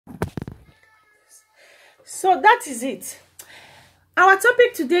So that is it. Our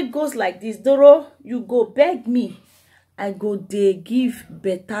topic today goes like this. Doro, you go beg me, I go dey give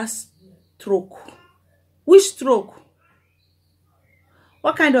better stroke. Which stroke?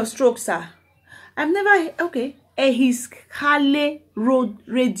 What kind of stroke, sir? I've never, okay. His Harley Road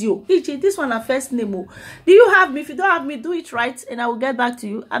Radio. This one a first name. Do you have me? If you don't have me, do it right and I will get back to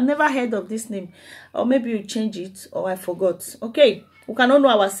you. I've never heard of this name. Or maybe you change it or I forgot. Okay. We cannot know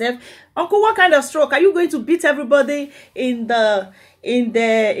ourselves. Uncle, what kind of stroke? Are you going to beat everybody in the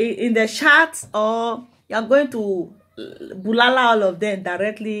chat, or you're going to bulala all of them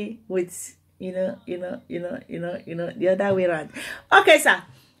directly with the other way around? Okay, sir.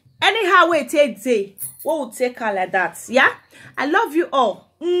 Anyhow, we take day, we will take her like that. Yeah, I love you all.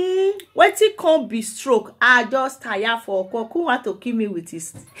 What it can't be stroke. I just tire for who want to kill me with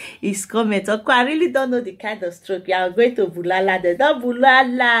his comment. Okay, I really don't know the kind of stroke. You are going to bulala. They don't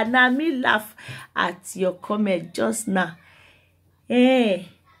bulala. Now me laugh at your comment just now. Hey,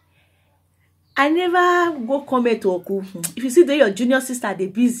 I never go comment to Oku. If you see that your junior sister they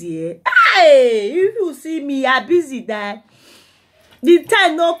busy, hey, if you see me, I busy that. The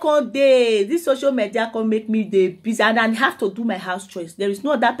time no come day. This social media can make me the busy, and I have to do my house choice. There is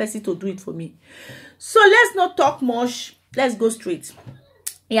no other person to do it for me. So let's not talk much. Let's go straight.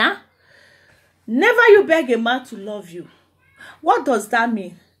 Yeah. Never you beg a man to love you. What does that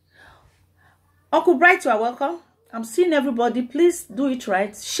mean? Uncle Bright, you are welcome. I'm seeing everybody. Please do it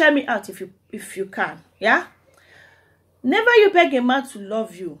right. Share me out if you can. Yeah. Never you beg a man to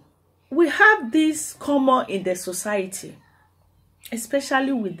love you. We have this common in the society,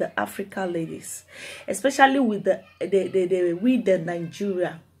 especially with the African ladies, especially with the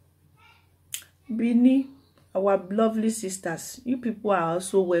Nigeria. Bini, our lovely sisters, you people are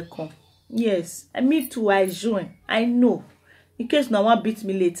also welcome. Yes, me too, I join. I know. In case no one beats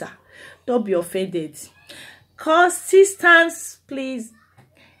me later, don't be offended. Consistence, please,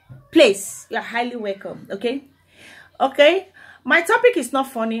 you're highly welcome. Okay. My topic is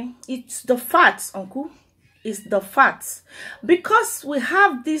not funny. It's the facts, uncle. It's the facts, because we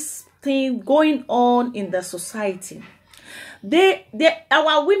have this thing going on in the society.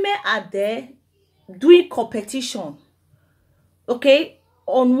 Our women are there doing competition, okay,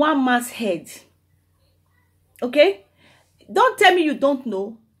 on one man's head. Okay, don't tell me you don't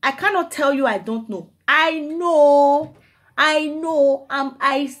know. I cannot tell you I don't know. I know.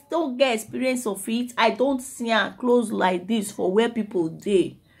 I still get experience of it. I don't see her close like this for where people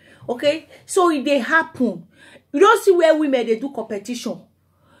dey. Okay, so it they happen. You don't see where women they do competition.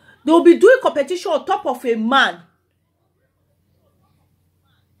 They'll be doing competition on top of a man,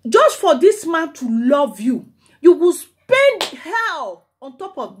 just for this man to love you. You will spend hell on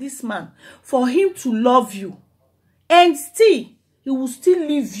top of this man for him to love you, and still he will still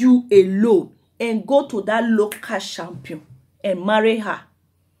leave you alone and go to that local champion and marry her.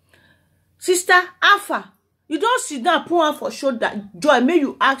 Sister Alpha, you don't sit down, put on for shoulder. Joy, may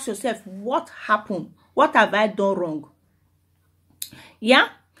you ask yourself, what happened? What have I done wrong? Yeah?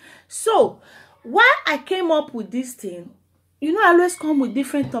 So, why I came up with this thing, you know, I always come with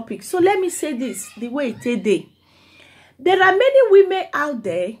different topics. So, let me say this, the way it is. There are many women out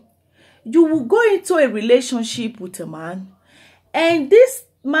there, you will go into a relationship with a man, and this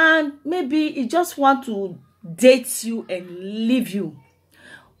man, maybe he just want to date you and leave you.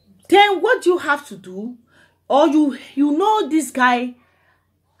 Then, what you have to do, or you know this guy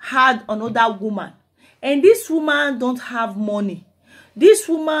had another woman, and this woman don't have money. This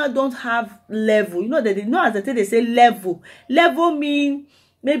woman don't have level. You know that they know, as they say level. Level mean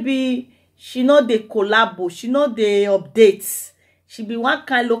maybe she know the collabo, she know the updates. She be one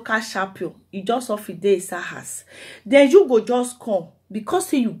kind local champion. You just off a day has. Then you go just come because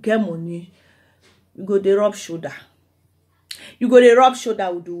say you get money. You go the rub shoulder. You go the rub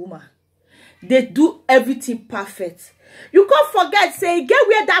shoulder with the woman. They do everything perfect. You can't forget, say, get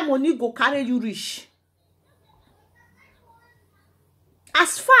where that money go carry you rich.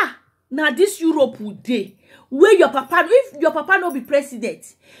 As far now this Europe would day, where your papa, if your papa no be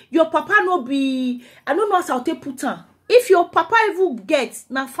president, your papa no be, I don't know how to put on. If your papa even get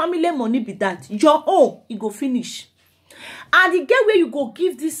now family money be that, your own, it go finish. And the get where you go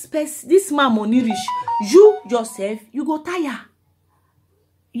give this man money rich, you yourself, you go tire.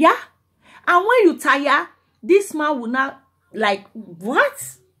 Yeah? And when you tire, this man will not like,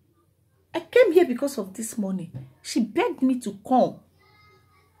 what? I came here because of this money. She begged me to come.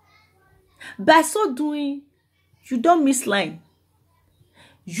 By so doing, you don't miss line.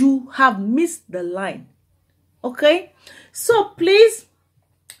 You have missed the line. Okay? So please,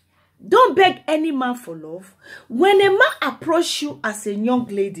 don't beg any man for love. When a man approach you as a young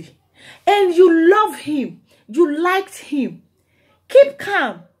lady and you love him, you liked him. Keep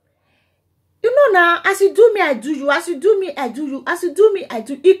calm. You know now, as you do me, I do you. As you do me, I do you. As you do me, I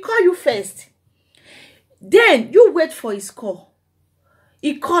do. He call you first. Then you wait for his call.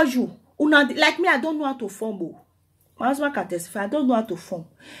 He call you. Like me, I don't know how to fumble. My husband can testify. I don't know how to form.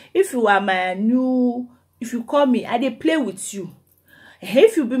 If you are my new, if you call me, I dey play with you.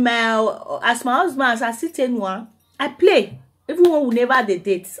 If you be my, as my husband, as I sit in one, I play. Everyone will never the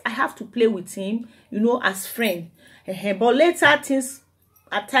dates. I have to play with him, you know, as friend. But later things,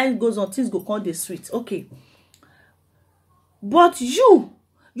 at times goes on, things go on the street. Okay. But you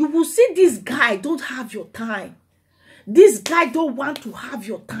will see this guy don't have your time. This guy don't want to have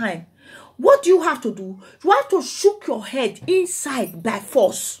your time. What do you have to do? You have to shook your head inside by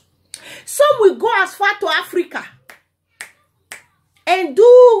force. Some will go as far to Africa and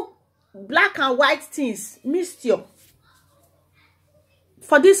do black and white things, mixture,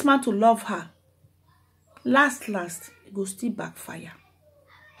 for this man to love her. Last, it will still backfire.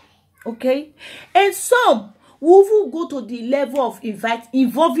 Okay? And some will go to the level of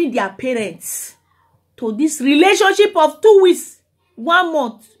involving their parents to this relationship of 2 weeks, 1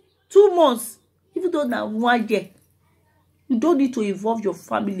 month, 2 months, even though now 1 year. You don't need to involve your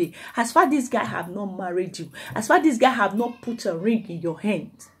family. As far as this guy have not married you, as far as this guy have not put a ring in your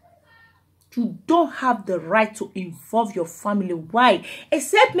hand, you don't have the right to involve your family. Why?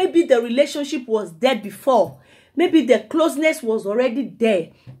 Except maybe the relationship was there before. Maybe the closeness was already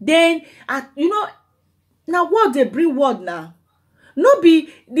there. Then, you know, now what they bring word now? No be,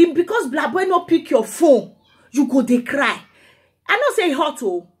 because Black Boy no pick your phone, you go they cry. I don't say hot,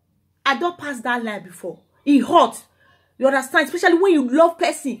 oh. I don't pass that line before. It hot. You understand? Especially when you love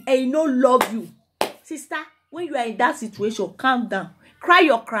person and he no love you. Sister, when you are in that situation, calm down. Cry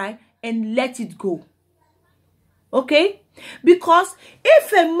your cry and let it go. Okay? Because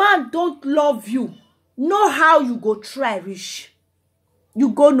if a man don't love you, know how you go try reach. You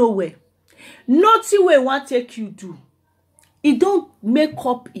go nowhere. Nothing wey want take you do. He don't make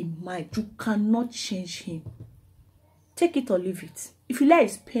up in mind. You cannot change him. Take it or leave it. If you like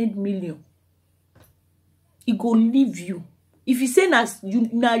spend million, he go leave you. If you say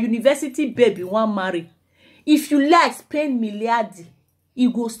na university baby want marry, if you like spend milliards,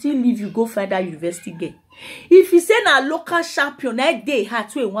 he go still leave you, go find that university girl. If you say na local champion, that day had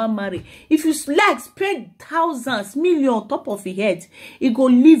to want marry. If you like spend thousands, million on top of your head, he go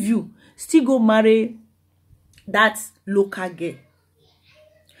leave you, still go marry that local girl.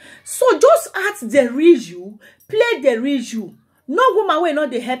 So just act the real you, play the real you. No woman will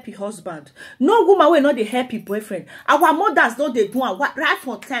not the happy husband. No woman will not the happy boyfriend. Our mothers don't they do right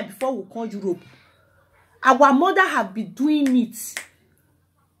from time before we come Europe. Our mother have been doing it.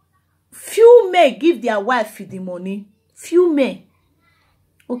 Few men give their wife feeding money. Few men.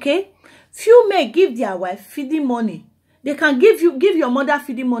 Okay? Few men give their wife feeding money. They can give your mother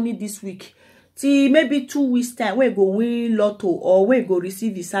feeding money this week. Till maybe 2 weeks time, we go win lotto or we go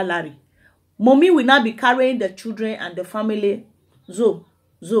receive his salary. Mommy will not be carrying the children and the family.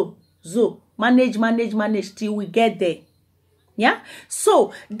 Manage till we get there. Yeah?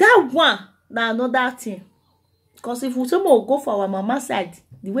 So, that one, now another thing. Because if we go for our mama side,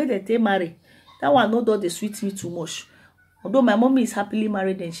 the way they take marry, that one not they sweet me too much. Although my mommy is happily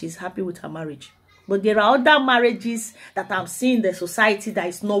married and she's happy with her marriage. But there are other marriages that I'm seeing in the society that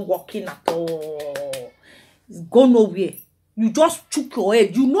is not working at all. It's go nowhere. You just chook your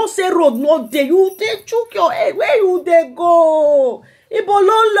head. You know say road not there. You take chook your head. Where you they go?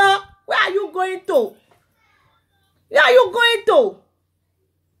 Ibolola, where are you going to? Where are you going to?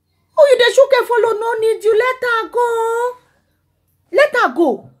 Oh, you dey chook and follow. No need you. Let her go. Let her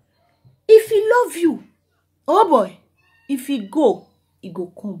go. If he love you, oh boy, if he go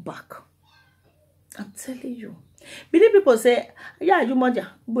come back. I'm telling you. Many people say, yeah, you moja,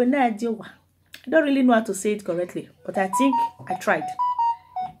 but now I don't really know how to say it correctly, but I think I tried.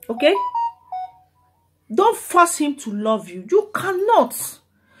 Okay? Don't force him to love you. You cannot.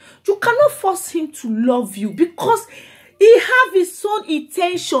 You cannot force him to love you because he have his own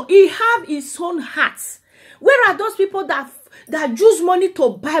intention. He have his own heart. Where are those people that use money to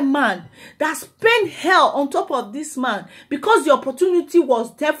buy man, that spend hell on top of this man because the opportunity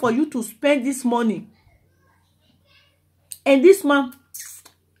was there for you to spend this money? And this man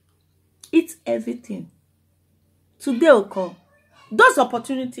eats everything. Today will come. Those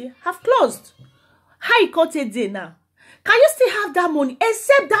opportunities have closed. How you can't take day now? Can you still have that money?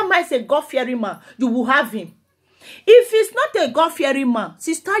 Except that man is a God-fearing man, you will have him. If he's not a God-fearing man,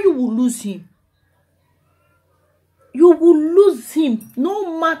 sister, you will lose him. You will lose him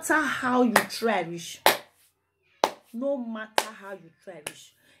no matter how you try reach. No matter how you try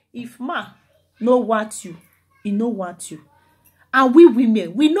reach. If man no want you, he no want you. And we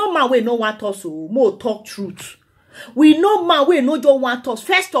women, we know man we no want us, so more talk truth. We know man we no don't want us.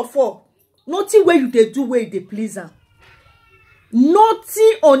 First of all, nothing where you they do where they please him.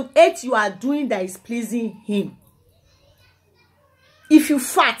 Nothing on earth you are doing that is pleasing him. If you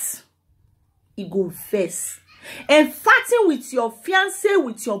fat, he go first. And fatting with your fiancé,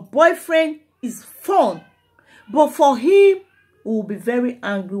 with your boyfriend is fun. But for him, he will be very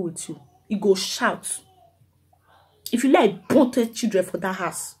angry with you. He go shout. If you like bunted children for that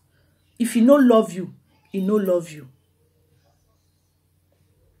house, if he no love you, he no love you.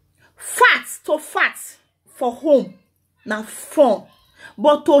 Fat to fat for home, now fun.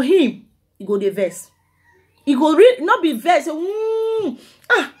 But to him, he go the verse. He go not be verse. So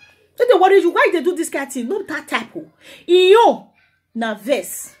they worry you why they do this kind of thing. Not that type of. Iyo na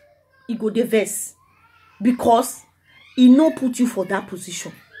verse. He go the verse. Because he no put you for that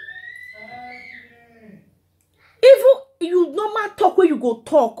position. Even you normal talk where you go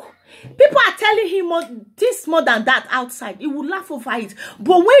talk. People are telling him more than that outside. He will laugh over it.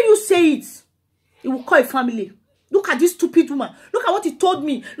 But when you say it, he will call a family. Look at this stupid woman. Look at what he told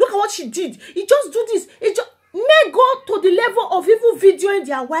me. Look at what she did. He just do this. He just may go to the level of even videoing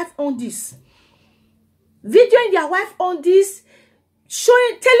their wife on this. Videoing their wife on this.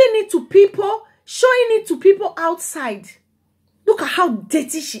 Telling it to people. Showing it to people outside. Look at how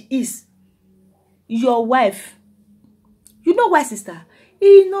dirty she is. Your wife. You know why, sister?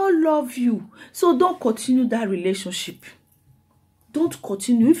 He no love you. So don't continue that relationship. Don't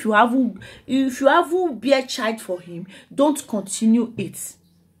continue. If you haven't bear child for him, don't continue it.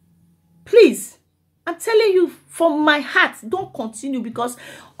 Please. I'm telling you from my heart, don't continue, because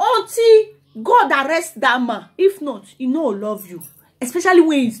until God arrest that man, if not, he no love you. Especially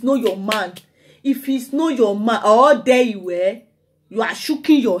when he's not your man. If he's not your man, all there you were, you are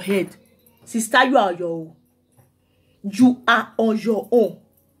shaking your head. Sister, you are your own. You are on your own.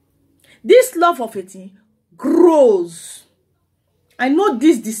 This love of a thing grows. I know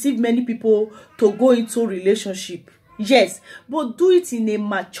this deceives many people to go into relationship. Yes, but do it in a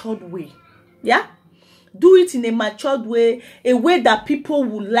matured way. Yeah? Do it in a matured way, a way that people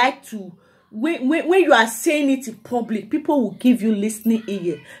would like to. When you are saying it in public, people will give you listening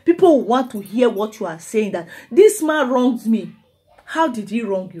ear. People will want to hear what you are saying, that this man wrongs me. How did he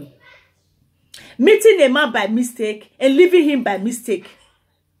wrong you? Meeting a man by mistake and leaving him by mistake.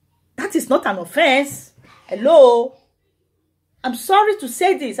 That is not an offense. Hello? I'm sorry to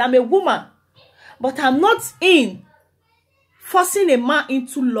say this. I'm a woman. But I'm not in forcing a man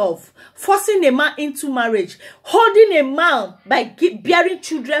into love, forcing a man into marriage, holding a man by bearing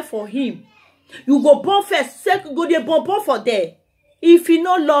children for him. You go born first, second go there, born for there. If he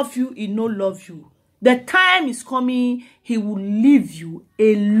no love you, he no love you. The time is coming, he will leave you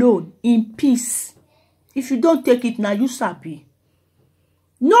alone, in peace. If you don't take it now, you sabi.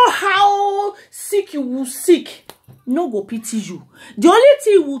 Know how sick you will sick. No go pity you. The only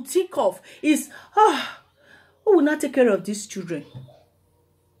thing you will think of is, who will not take care of these children?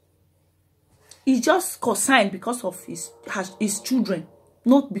 He's just consigned because of his children,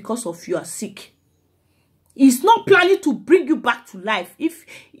 not because of you are sick. He's not planning to bring you back to life. If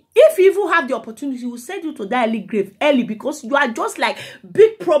you even have the opportunity, he will send you to that early grave early, because you are just like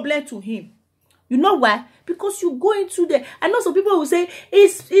big problem to him. You know why? Because you go into the. I know some people will say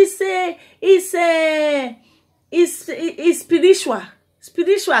it's spiritual.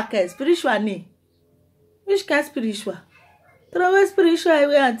 Spiritual name. Which kind of spiritual? Throw away spiritual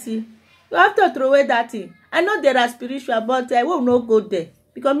away, auntie. You have to throw away that thing. I know there are spiritual, but I will not go there.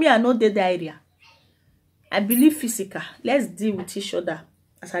 Because me, I know the area. I believe physical. Let's deal with each other.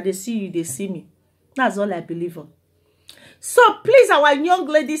 As I see you, they see me. That's all I believe on. So please, our young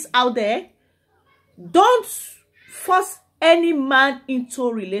ladies out there, don't force any man into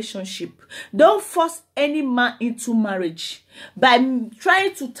a relationship. Don't force any man into marriage by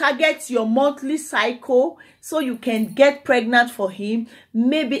trying to target your monthly cycle so you can get pregnant for him.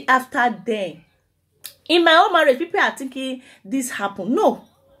 Maybe after then. In my own marriage, people are thinking this happened. No,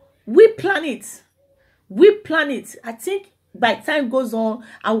 we plan it. We plan it. I think by time goes on,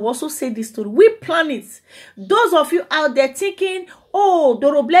 I will also say this story. We plan it. Those of you out there thinking, oh,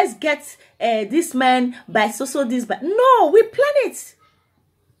 Doro Bless gets this man by so this, but no, we plan it.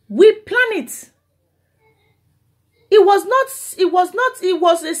 We plan it. It was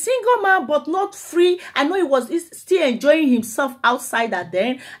a single man, but not free. I know he was still enjoying himself outside at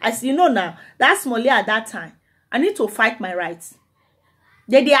then. As you know now, that's Molly at that time. I need to fight my rights.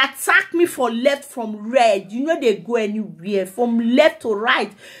 They attack me for left from red. You know they go anywhere. From left to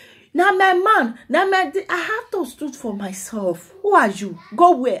right. Now my man, I have to stood for myself. Who are you?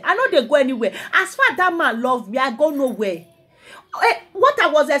 Go where? I know they go anywhere. As far as that man love me, I go nowhere. What I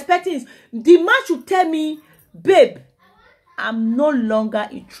was expecting is the man should tell me, babe, I'm no longer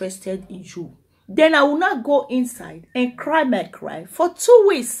interested in you. Then I will not go inside and cry my cry for 2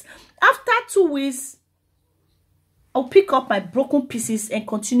 weeks. After 2 weeks, I'll pick up my broken pieces and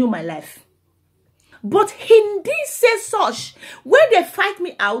continue my life. But he didn't say such. When they fight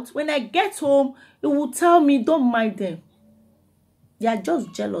me out, when I get home, he will tell me, don't mind them. They are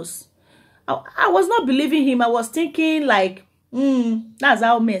just jealous. I was not believing him. I was thinking like, that's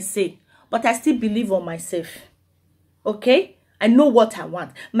how men say. But I still believe on myself. Okay? I know what I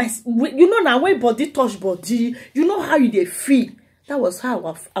want. You know now when body touch body, you know how they feel. That was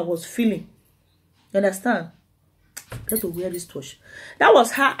how I was feeling. You understand? Let's wear this touch. That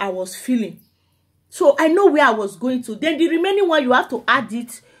was how I was feeling. So I know where I was going to. Then the remaining one, you have to add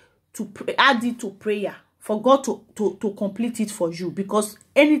it to prayer for God to complete it for you. Because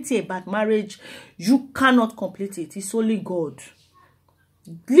anything about marriage, you cannot complete it. It's only God.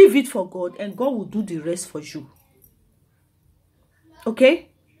 Leave it for God and God will do the rest for you. Okay?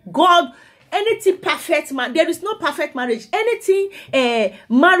 God, anything perfect, man. There is no perfect marriage. Anything,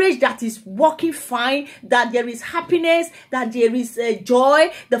 marriage that is working fine, that there is happiness, that there is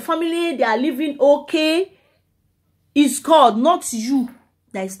joy, the family, they are living okay, is God, not you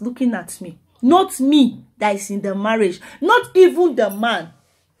that is looking at me. Not me that is in the marriage. Not even the man.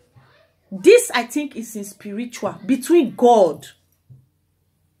 This, I think, is in spiritual, between God.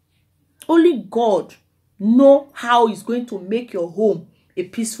 Only God know how he's going to make your home a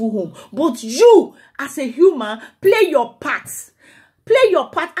peaceful home. But you, as a human, play your part. Play your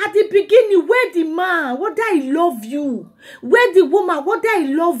part at the beginning. Where the man, what that I love you. Where the woman, what that I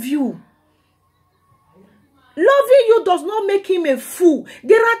love you. Loving you does not make him a fool.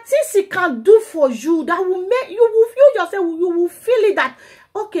 There are things he can do for you that will make you will feel yourself. You will feel it that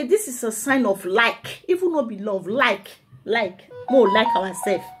okay, this is a sign of like, even not be love, like more like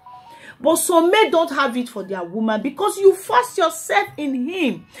ourselves. But some men don't have it for their woman because you force yourself in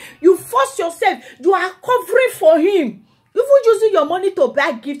him. You force yourself. You are covering for him. Even using your money to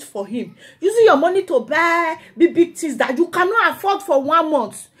buy gift for him. Using your money to buy big things that you cannot afford for 1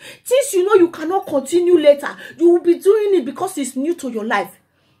 month. Things you know you cannot continue later. You will be doing it because it's new to your life.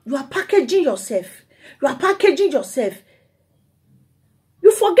 You are packaging yourself. You are packaging yourself.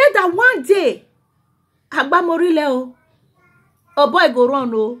 You forget that one day, Agba Morile o boy go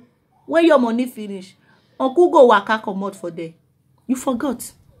run o. When your money finish, Uncle go waka comot for there. You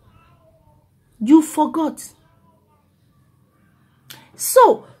forgot. You forgot.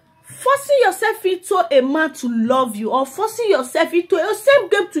 So, forcing yourself into a man to love you, or forcing yourself into the same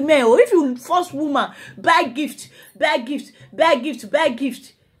game to men, or if you force woman, buy gift, buy gift, buy gift, buy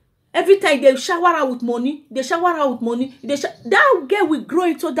gift. Every time they shower her with money, they shower her with money. That girl will grow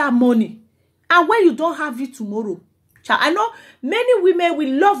into that money. And when you don't have it tomorrow, I know many women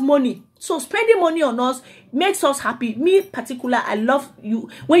will love money. So spending money on us makes us happy. Me in particular, I love you.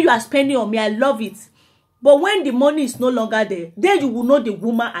 When you are spending on me, I love it. But when the money is no longer there, then you will know the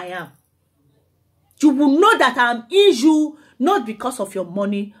woman I am. You will know that I'm in you, not because of your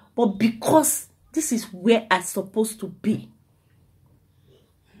money, but because this is where I'm supposed to be.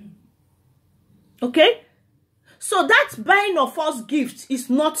 Okay? So that buying of us gifts is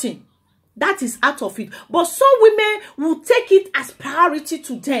nothing. That is out of it. But some women will take it as priority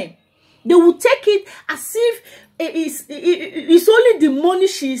to them. They will take it as if it's only the money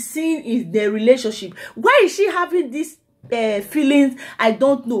she's seeing in their relationship. Why is she having this feelings? I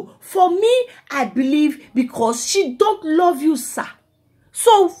don't know. For me, I believe because she don't love you, sir.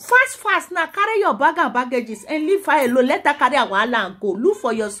 So fast now, carry your bag and baggages and leave her alone. Let her carry a wala and go. Look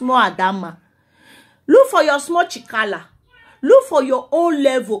for your small Adama. Look for your small Chikala. Look for your own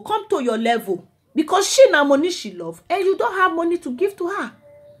level. Come to your level. Because she na money she love. And you don't have money to give to her.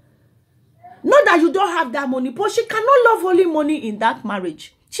 Not that you don't have that money. But she cannot love only money in that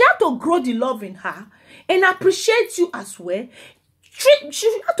marriage. She has to grow the love in her. And appreciate you as well. She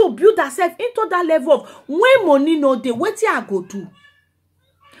has to build herself into that level of when money no dey, what I go do.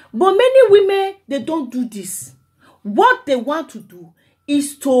 But many women, they don't do this. What they want to do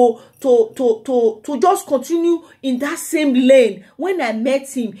is to just continue in that same lane. When I met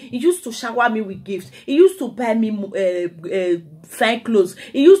him, he used to shower me with gifts. He used to buy me fine clothes.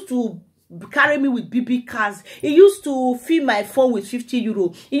 He used to carry me with BB cars. He used to fill my phone with 50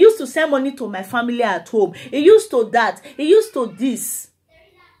 euro. He used to send money to my family at home. He used to that. He used to this.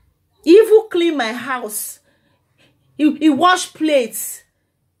 He even clean my house. He wash plates.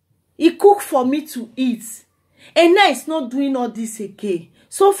 He cook for me to eat. And now he's not doing all this again.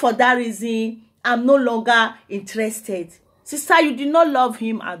 So for that reason, I'm no longer interested. Sister, you did not love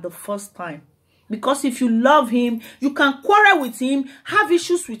him at the first time. Because if you love him, you can quarrel with him, have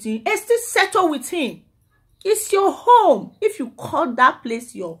issues with him, and still settle with him. It's your home. If you call that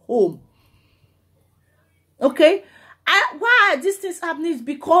place your home. Okay? Why are these things happening? Is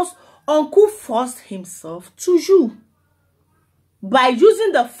because uncle forced himself to you. By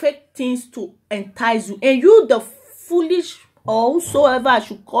using the fake things to entice you. And you, the foolish, or whosoever I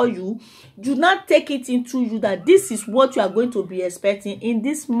should call you, do not take it into you that this is what you are going to be expecting in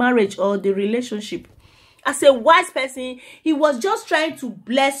this marriage or the relationship. As a wise person, he was just trying to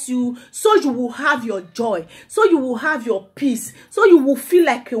bless you so you will have your joy, so you will have your peace, so you will feel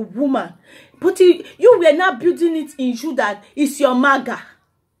like a woman. But you were not building it in you that it's your maga.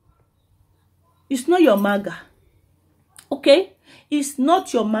 It's not your maga. Okay? It's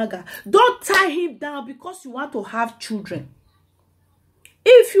not your maga. Don't tie him down because you want to have children.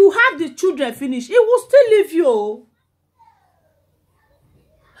 If you have the children finished, it will still leave you.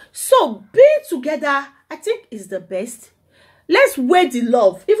 So, being together, I think, is the best. Let's weigh the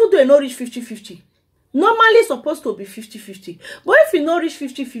love, even though you not reach 50-50. Normally, it's supposed to be 50-50. But if you not reach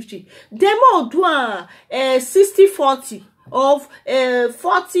 50-50, then more do 60-40 of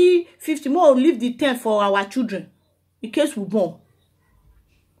 40-50. More leave the 10 for our children in case we born.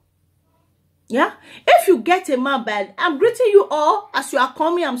 Yeah, if you get a man bad, I'm greeting you all as you are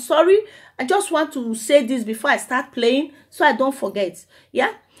coming. I'm sorry. I just want to say this before I start playing so I don't forget.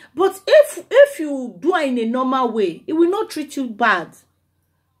 Yeah, but if you do it in a normal way, it will not treat you bad.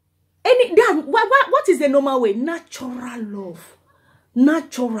 What is the normal way? Natural love.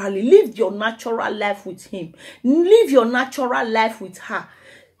 Naturally, live your natural life with him. Live your natural life with her.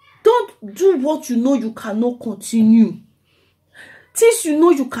 Don't do what you know you cannot continue. Things you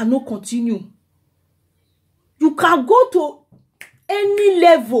know you cannot continue. You can go to any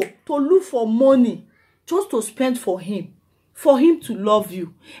level to look for money just to spend for him to love you.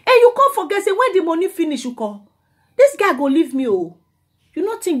 And you can't forget, say, when the money finish, you call, this guy go leave me, oh. You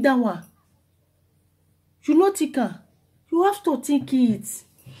not think that one. You not think that. You have to think it.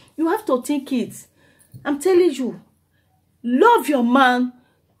 You have to think it. I'm telling you, love your man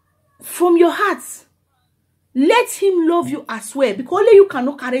from your heart. Let him love you as well. Because only you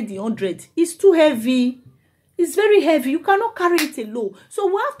cannot carry the 100. It's too heavy. It's very heavy. You cannot carry it alone. So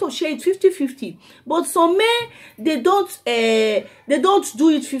we have to share it 50-50. But some men, they don't do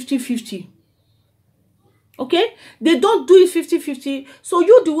it 50-50. Okay? They don't do it 50-50. So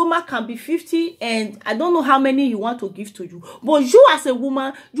you, the woman, can be 50, and I don't know how many you want to give to you. But you, as a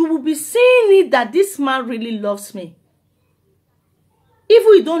woman, you will be seeing it that this man really loves me. If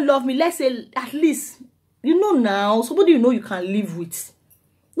you don't love me, let's say at least, you know now, somebody you know you can live with.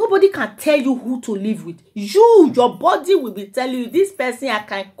 Nobody can tell you who to live with. You, your body will be telling you, this person I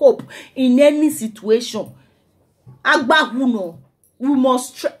can cope in any situation. Agbahuno, we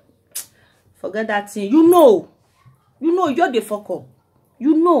must forget that thing. You know, you're the fuck up.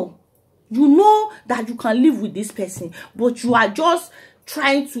 You know that you can live with this person, but you are just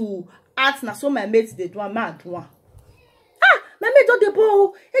trying to act now. So my mates, they do a mad one. My mate don't the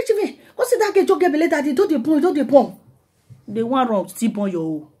ball. HV, what's that get joke belay that they don't the bomb. They want wrong still born your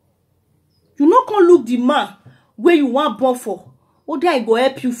own. You not can look the man where you want born for. Oh, there I go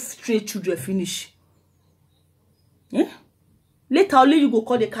help you straight children finish. Yeah? Later only you go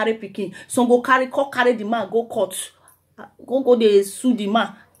call the carry picking. Some go carry the man, go court. Go they sue the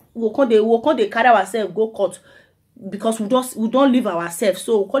man. We call the carry ourselves, go court. Because we don't leave ourselves.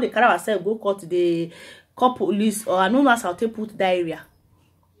 So we call the carry ourselves, go court, the call police, or I don't know how to put that area.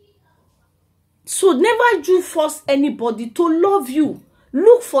 So never you force anybody to love you.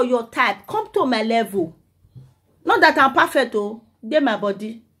 Look for your type. Come to my level. Not that I'm perfect, oh. They're my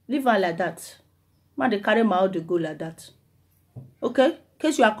body. Leave her like that. Man, they carry my out, they go like that. Okay? In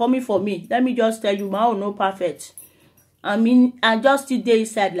case you are coming for me, let me just tell you, my own no perfect. I mean, I just sit there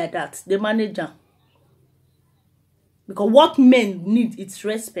inside like that. The manager. Because what men need is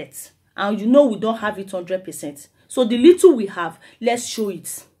respect. And you know we don't have it 100%. So the little we have, let's show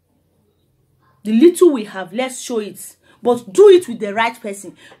it. The little we have, let's show it. But do it with the right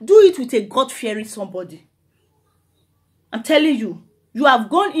person. Do it with a God-fearing somebody. I'm telling you, you have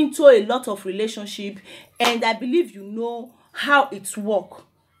gone into a lot of relationship, and I believe you know how it's work.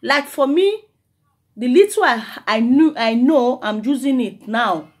 Like for me, the little I know, I'm using it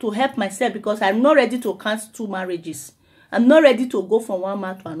now to help myself because I'm not ready to cancel 2 marriages. I'm not ready to go from one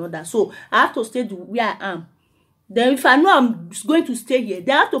man to another. So I have to stay where I am. Then if I know I'm going to stay here,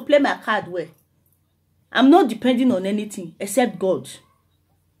 then I have to play my card well. I'm not depending on anything except God.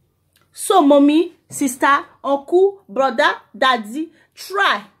 So, mommy, sister, uncle, brother, daddy,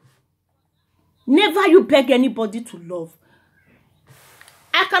 Try. Never you beg anybody to love.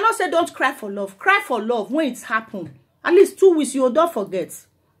 I cannot say don't cry for love. Cry for love when it's happened. At least 2 weeks, you don't forget.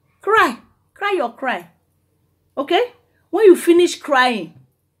 Cry. Cry your cry. Okay? When you finish crying,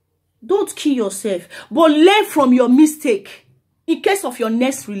 don't kill yourself. But learn from your mistake in case of your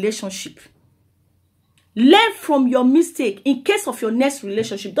next relationship. Learn from your mistake in case of your next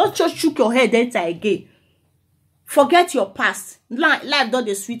relationship. Don't just shook your head enter again. Forget your past. Life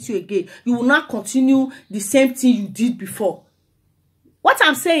don't sweet you again. You will not continue the same thing you did before. What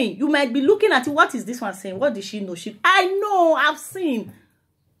I'm saying, you might be looking at it. What is this one saying? What did she know? I know, I've seen.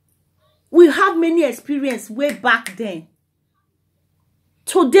 We have many experience way back then.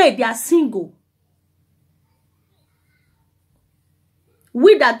 Today, they are single.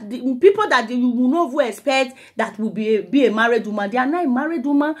 We that the people that you will not expect that will be a married woman. They are not a married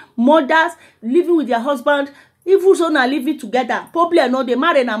woman. Mothers living with their husband. Even so now living together. Probably are not they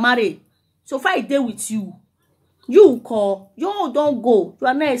marry and marry. So far I there with you. You call, you don't go. You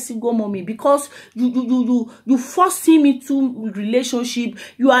are not a single mommy because you force him into relationship.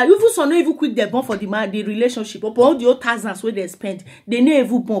 You are even so not even quick they born for the relationship. But all the old thousands where they spend, they never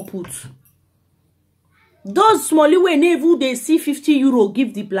even born put. Those small way never they see 50 euro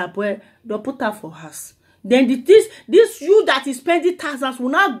give the black boy, they put her for us. Then this you that is spending thousands will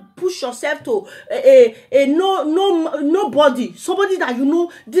not push yourself to nobody, somebody that you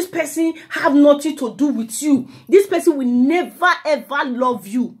know this person have nothing to do with you. This person will never ever love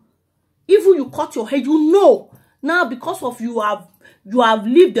you. Even you cut your head, you know now because of you have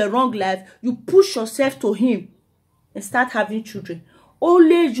lived the wrong life. You push yourself to him and start having children.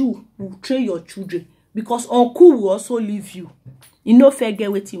 Only you will train your children because uncle will also leave you. You know fair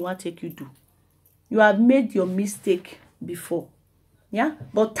get what he want take you do. You have made your mistake before. Yeah?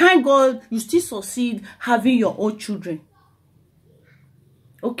 But thank God you still succeed having your own children.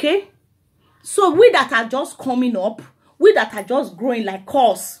 Okay? So we that are just coming up, we that are just growing like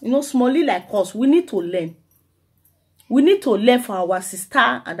us, you know, smallly like us, we need to learn. We need to learn for our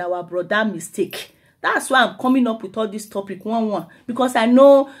sister and our brother mistake. That's why I'm coming up with all this topic one. Because I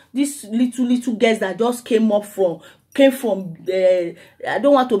know these little girls that just came from I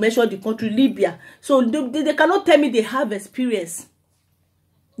don't want to mention the country, Libya. So they cannot tell me they have experience.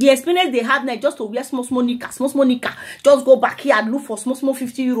 The experience they have now just to wear small nika. Just go back here and look for small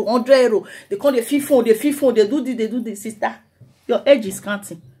 50 euro, 100 euro. They call the phone, they do this, sister. Your age is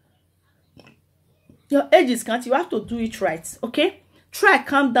counting. Your age is counting. You have to do it right, okay? Try,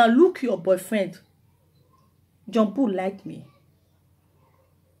 calm down, look your boyfriend. John Paul like me.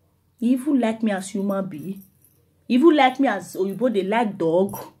 He even like me as human being. Even like me as Oyibo, they like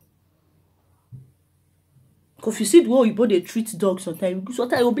dog. Because you see the way Oyibo, they treat dogs sometimes.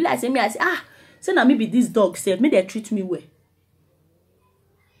 Sometimes it will be like, say now maybe this dog said, maybe they treat me well.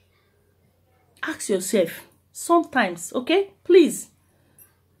 Ask yourself, sometimes, okay? Please.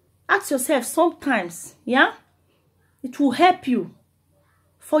 Ask yourself sometimes, yeah? It will help you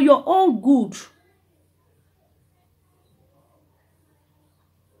for your own good.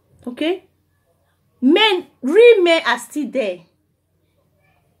 Okay? Real men are still there.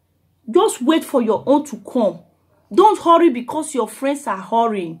 Just wait for your own to come. Don't hurry because your friends are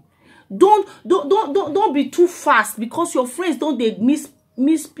hurrying. Don't be too fast because your friends don't they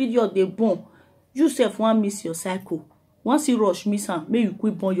miss period they born. You self want miss your cycle. Once you rush miss am, may you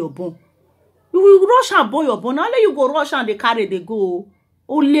quit born your bone. You will rush and born your bone. Now let you go rush and they carry they go.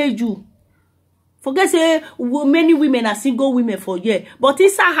 Only you. Forget say many women are single women for year, but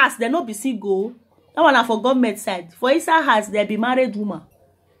inside house they not be single. That one are for government side. For inside house they be married woman.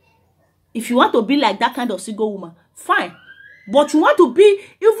 If you want to be like that kind of single woman, fine. But you want to be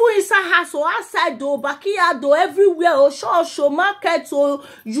even inside house or outside though, backyard though, everywhere or show market, so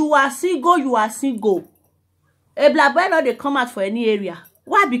you are single, A black boy not they come out for any area.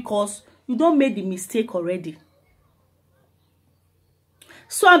 Why? Because you don't make the mistake already.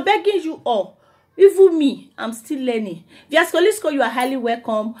 So I'm begging you all. Even me, I'm still learning. Viascolisco, you are highly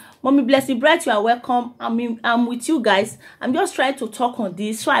welcome. Mommy Blessing Bright, you are welcome. I'm with you guys. I'm just trying to talk on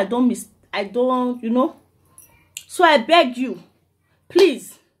this so I don't, you know. So I beg you,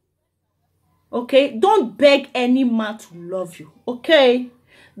 please, okay, don't beg any man to love you, okay?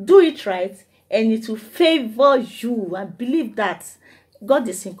 Do it right, and it will favor you. I believe that God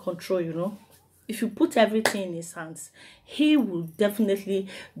is in control, you know. If you put everything in his hands, he will definitely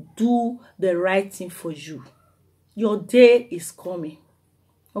do the right thing for you. Your day is coming.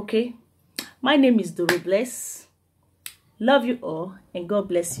 Okay? My name is Doro Bless. Love you all and God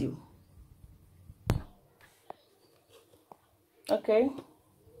bless you. Okay?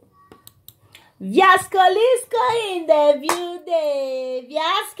 Viascolisco in the building.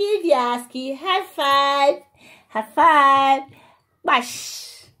 Viaski, high five. High five.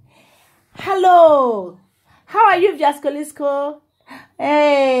 Bash. Hello. How are you, Viascolisco?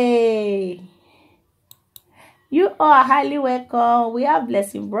 Hey. You are highly welcome. We have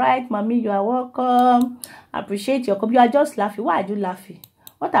Blessing Bright. Mommy, you are welcome. I appreciate your comment. You are just laughing. Why are you laughing?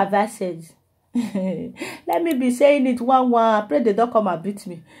 What have I said? Let me be saying it one. I pray they don't come and beat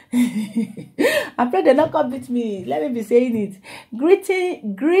me. I pray they don't come beat me. Let me be saying it.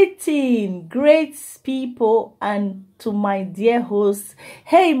 Greeting, great people, and to my dear host.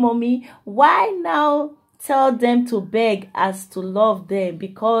 Hey, mommy, why now tell them to beg as to love them?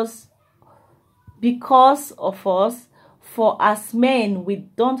 Because of us, for as men, we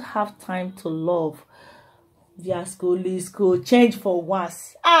don't have time to love. Viascolisco, change for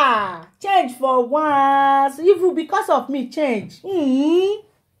once. Change for once. Even because of me, change. Yeah,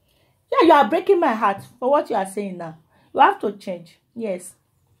 you are breaking my heart for what you are saying now. You have to change. Yes.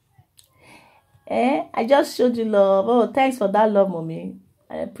 I just showed you love. Oh, thanks for that love, mommy.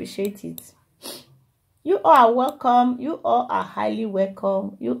 I appreciate it. You all are welcome. You all are highly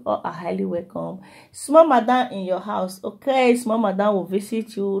welcome. You all are highly welcome. Small madam in your house. Okay, small madam will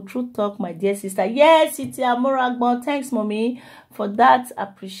visit you. True talk, my dear sister. Yes, it's Amoragbo. Thanks, mommy, for that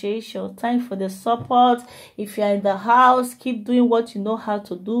appreciation. Thanks for the support. If you're in the house, keep doing what you know how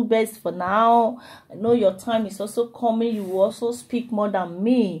to do best for now. I know your time is also coming. You will also speak more than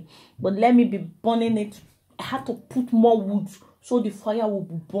me. But let me be burning it. I have to put more wood, so the fire will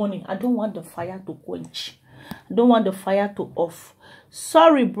be burning. I don't want the fire to quench. I don't want the fire to off.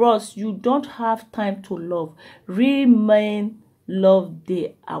 Sorry, bros, you don't have time to love. Real men love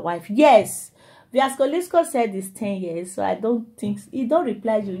their wife. Yes, Viascolisco said it's 10 years, so I don't think he don't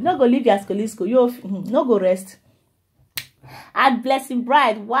reply you. You not go leave Viascolisco. You no go rest. And Blessing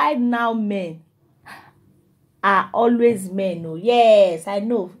Bride, why now men are always men? Oh, yes, I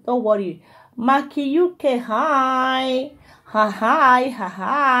know. Don't worry. Maki UK, hi.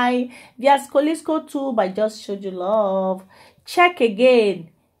 Hi. Viascolisco too, but just showed you love. Check again.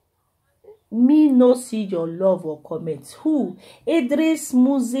 Me no see your love or comments. Who? Idris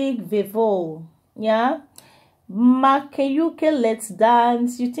Music Vivo. Yeah. Makeyuke Let's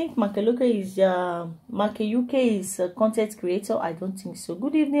Dance. You think Makeyuke is a content creator? I don't think so.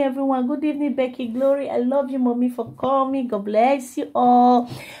 Good evening, everyone. Good evening, Becky Glory. I love you, mommy, for coming. God bless you all.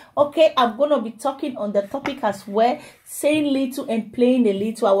 Okay, I'm gonna be talking on the topic as well, saying little and playing a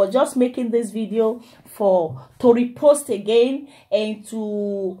little. I was just making this video to repost again and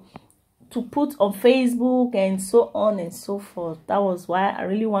to put on Facebook and so on and so forth. That was why I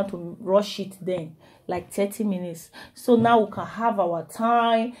really want to rush it then, like 30 minutes. So now we can have our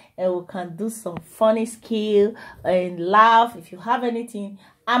time and we can do some funny skill and laugh. If you have anything,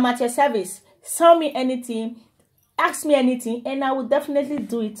 I'm at your service. Send me anything, ask me anything, and I will definitely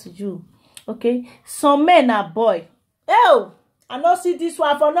do it to you. Okay, some men are boy. Oh, I don't see this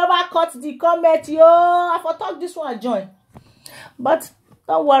one for never cut the comment. Yo, I for talk this one join. But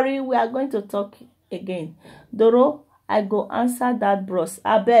don't worry, we are going to talk again. Doro, I go answer that bros.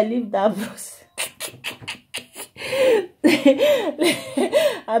 I better leave that bros.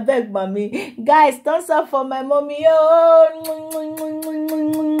 I beg, mommy. Guys, thumbs up for my mommy. Yo,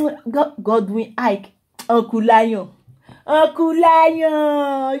 Godwin Ike, Uncle Lion. Uncle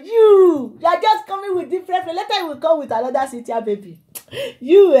Lion, you are just coming with different. Later you will come with another city, baby.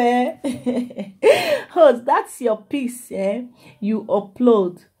 You host, that's your piece, you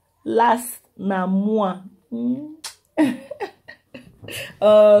upload last na moi.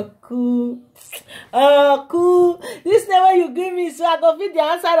 Cool. This name you give me, so I go fit the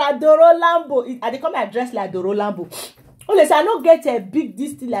answer at Doro Lambo. I dey come address like Doro Lambo. Only I no get a big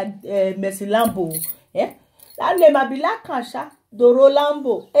this thing like Mercy Lambo. That name I be like Kasha. Doro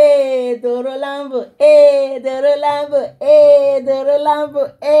Lambo, Doro Lambo, Doro Lambo, Doro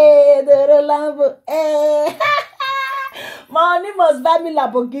Lambo, Doro Lambo, Money must buy me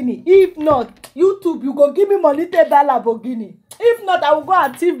Lamborghini. If not, YouTube, you go give me money to buy Lamborghini. If not, I will go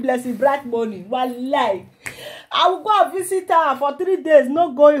and thief Blessing Bright money. Wallahi. I will go and visit her for 3 days,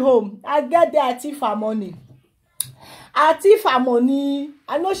 not going home. I get there, I thief her money. I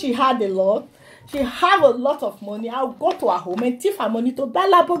know she had a lot. She have a lot of money. I'll go to her home and thief her money to buy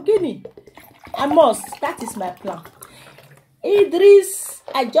Lamborghini. I must. That is my plan. Idris,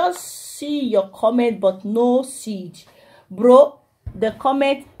 I just see your comment, but no seed. Bro, the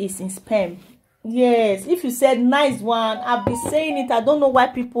comment is in spam. Yes, if you said nice one, I've been saying it. I don't know why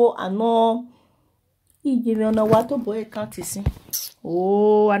people are not.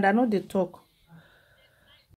 Oh, and I know they talk.